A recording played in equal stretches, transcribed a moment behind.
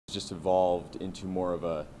Just evolved into more of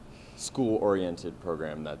a school-oriented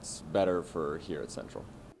program that's better for here at Central.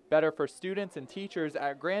 Better for students and teachers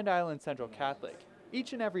at Grand Island Central Catholic.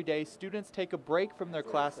 Each and every day, students take a break from their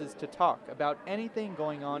classes to talk about anything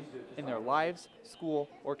going on in their lives, school,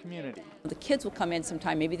 or community. The kids will come in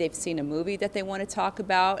sometime, maybe they've seen a movie that they want to talk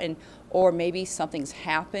about, or maybe something's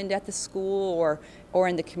happened at the school or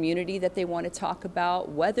in the community that they want to talk about,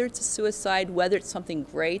 whether it's a suicide, whether it's something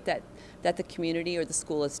great that the community or the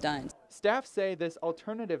school has done. Staff say this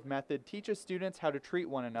alternative method teaches students how to treat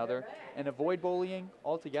one another and avoid bullying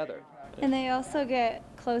altogether. And they also get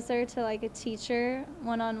closer to like a teacher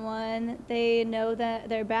one-on-one. They know that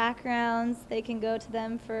their backgrounds, they can go to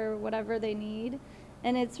them for whatever they need.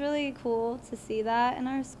 And it's really cool to see that in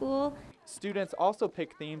our school. Students also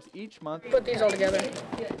pick themes each month. Put these all together.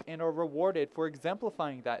 And are rewarded for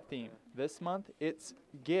exemplifying that theme. This month, it's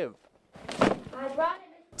Give.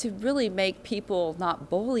 To really make people not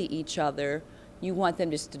bully each other, you want them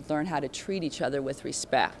just to learn how to treat each other with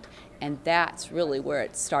respect. And that's really where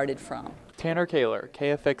it started from. Tanner Kaler,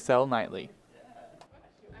 KFXL Nightly.